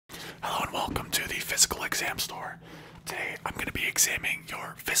welcome to the physical exam store. Today I'm going to be examining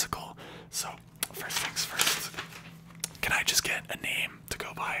your physical. So, first things first, can I just get a name to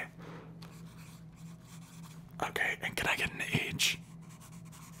go by? Okay, and can I get an age?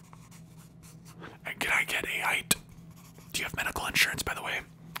 And can I get a height? Do you have medical insurance, by the way?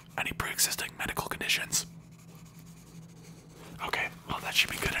 Any pre-existing medical conditions? Okay, well that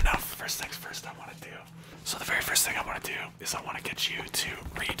should be good enough. First things first I want to do. So the very first thing I want to do is I want to get you to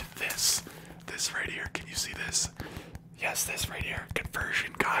read this. This right here, can you see this? Yes, this right here,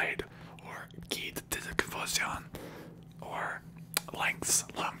 conversion guide, or guide de conversion, or lengths,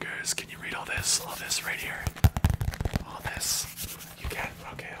 longers. Can you read all this? All this right here. All this. You can?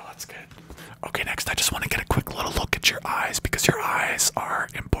 Okay, well that's good. Okay, next I just want to get a quick little look at your eyes, because your eyes are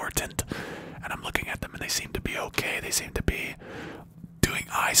important. And I'm looking at them and they seem to be okay. They seem to be doing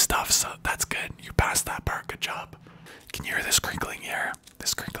eye stuff, so that's good. You passed that part, good job. Can you hear this crinkling here?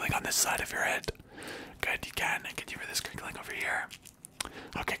 This crinkling on this side of your head? Good, you can. And can you hear this crinkling over here?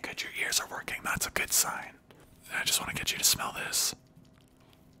 Okay, good, your ears are working. That's a good sign. I just want to get you to smell this.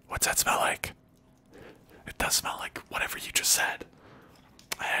 What's that smell like? It does smell like whatever you just said.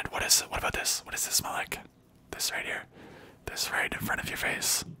 And what is it? What about this? What does this smell like? This right here. This right in front of your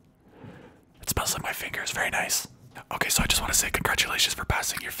face. It smells like my fingers. Very nice. Okay, so I just want to say congratulations for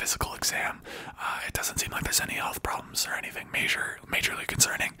passing your physical exam. It doesn't seem like there's any health problems or anything majorly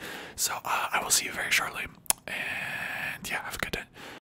concerning. So I will see you very shortly. And yeah, have a good day.